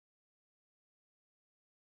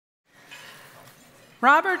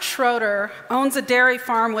Robert Schroeder owns a dairy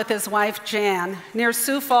farm with his wife, Jan, near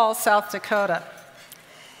Sioux Falls, South Dakota.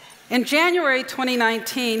 In January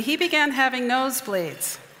 2019, he began having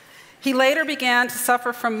nosebleeds. He later began to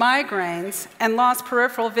suffer from migraines and lost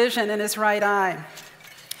peripheral vision in his right eye.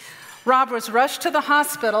 Rob was rushed to the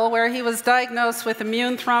hospital where he was diagnosed with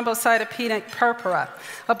Immune Thrombocytopenic Purpura,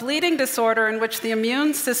 a bleeding disorder in which the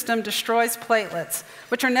immune system destroys platelets,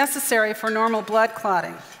 which are necessary for normal blood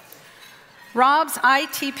clotting. Rob's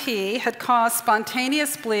ITP had caused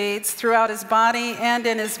spontaneous bleeds throughout his body and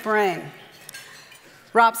in his brain.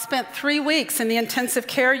 Rob spent 3 weeks in the intensive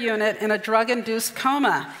care unit in a drug-induced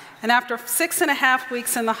coma, and after 6.5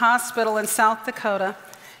 weeks in the hospital in South Dakota,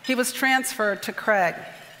 he was transferred to Craig.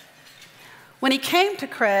 When he came to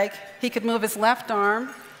Craig, he could move his left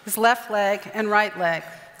arm, his left leg, and right leg.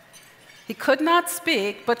 He could not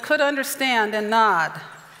speak, but could understand and nod.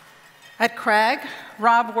 At Craig,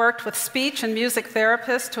 Rob worked with speech and music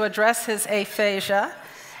therapists to address his aphasia,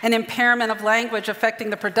 an impairment of language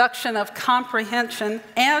affecting the production of comprehension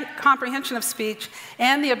of speech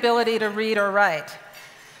and the ability to read or write.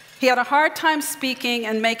 He had a hard time speaking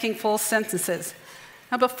and making full sentences.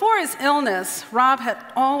 Now, before his illness, Rob had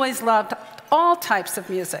always loved all types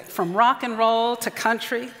of music, from rock and roll to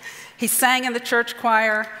country. He sang in the church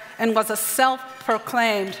choir and was a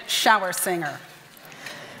self-proclaimed shower singer.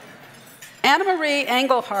 Annamarie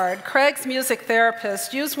Engelhard, Craig's music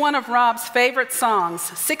therapist, used one of Rob's favorite songs,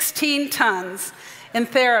 16 Tons, in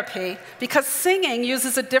therapy because singing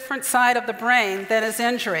uses a different side of the brain than his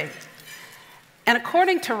injury. And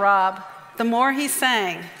according to Rob, the more he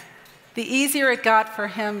sang, the easier it got for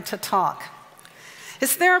him to talk.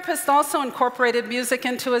 His therapist also incorporated music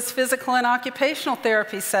into his physical and occupational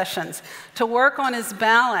therapy sessions to work on his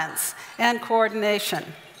balance and coordination.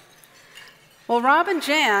 Well, Rob and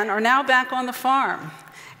Jan are now back on the farm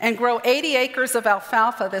and grow 80 acres of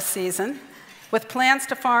alfalfa this season, with plans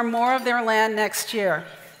to farm more of their land next year.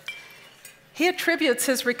 He attributes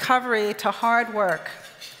his recovery to hard work.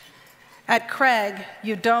 At Craig,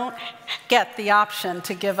 you don't get the option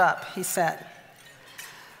to give up, he said.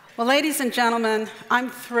 Well, ladies and gentlemen, I'm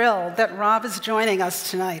thrilled that Rob is joining us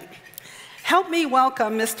tonight. Help me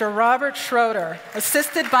welcome Mr. Robert Schroeder,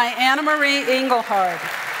 assisted by Annamarie Engelhard.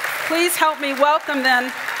 Please help me welcome them.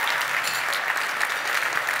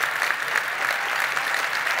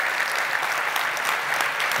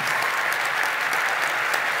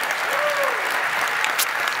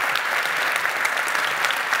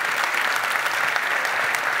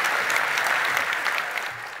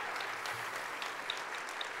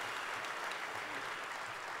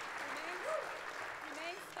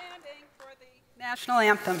 Remain standing for the national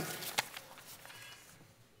anthem.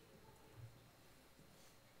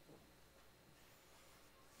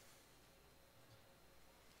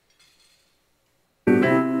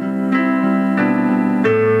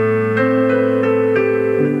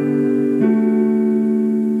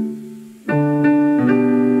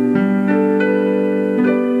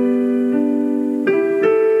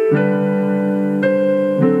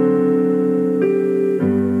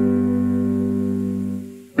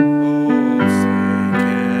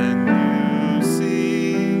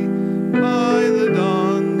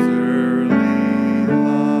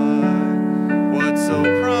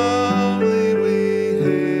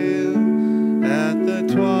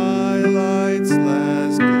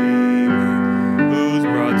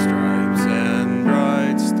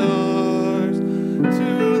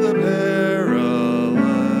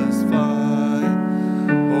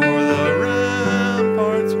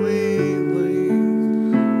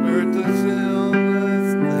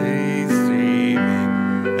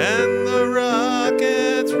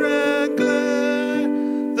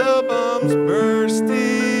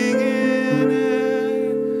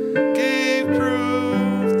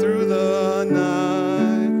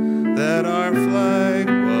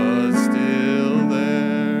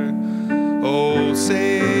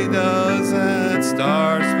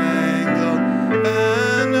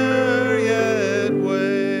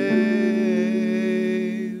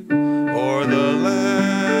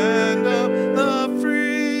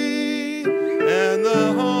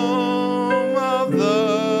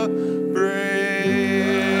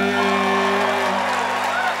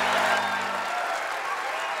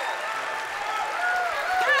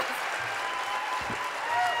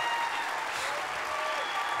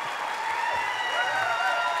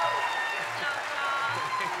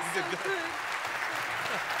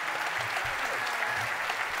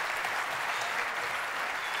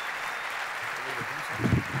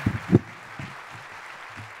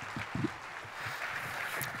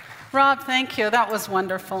 Rob, thank you. That was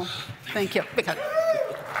wonderful. Thank you. Big hug.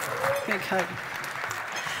 Big hug.